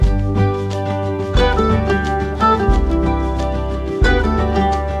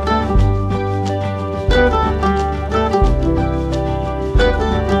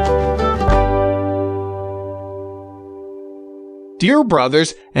Dear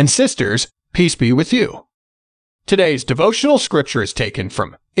brothers and sisters, peace be with you. Today's devotional scripture is taken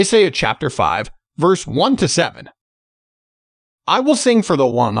from Isaiah chapter 5, verse 1 to 7. I will sing for the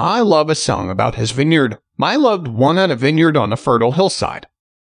one I love a song about his vineyard. My loved one had a vineyard on a fertile hillside.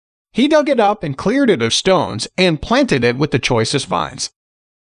 He dug it up and cleared it of stones and planted it with the choicest vines.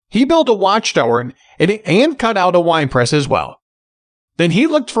 He built a watchtower and cut out a winepress as well. Then he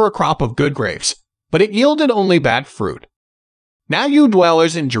looked for a crop of good grapes, but it yielded only bad fruit. Now you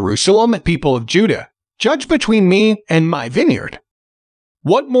dwellers in Jerusalem and people of Judah, judge between me and my vineyard.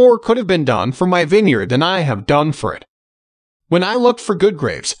 What more could have been done for my vineyard than I have done for it? When I looked for good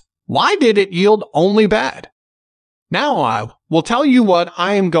grapes, why did it yield only bad? Now I will tell you what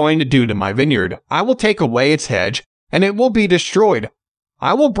I am going to do to my vineyard. I will take away its hedge, and it will be destroyed.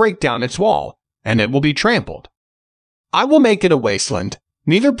 I will break down its wall, and it will be trampled. I will make it a wasteland,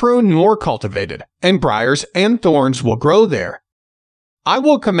 neither pruned nor cultivated, and briars and thorns will grow there. I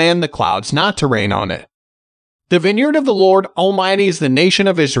will command the clouds not to rain on it. The vineyard of the Lord Almighty is the nation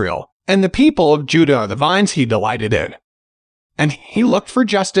of Israel, and the people of Judah are the vines he delighted in. And he looked for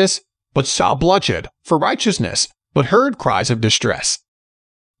justice, but saw bloodshed, for righteousness, but heard cries of distress.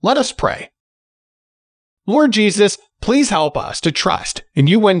 Let us pray. Lord Jesus, please help us to trust in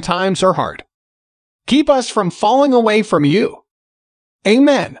you when times are hard. Keep us from falling away from you.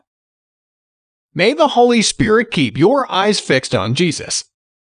 Amen. May the Holy Spirit keep your eyes fixed on Jesus.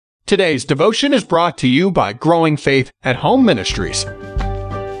 Today's devotion is brought to you by Growing Faith at Home Ministries.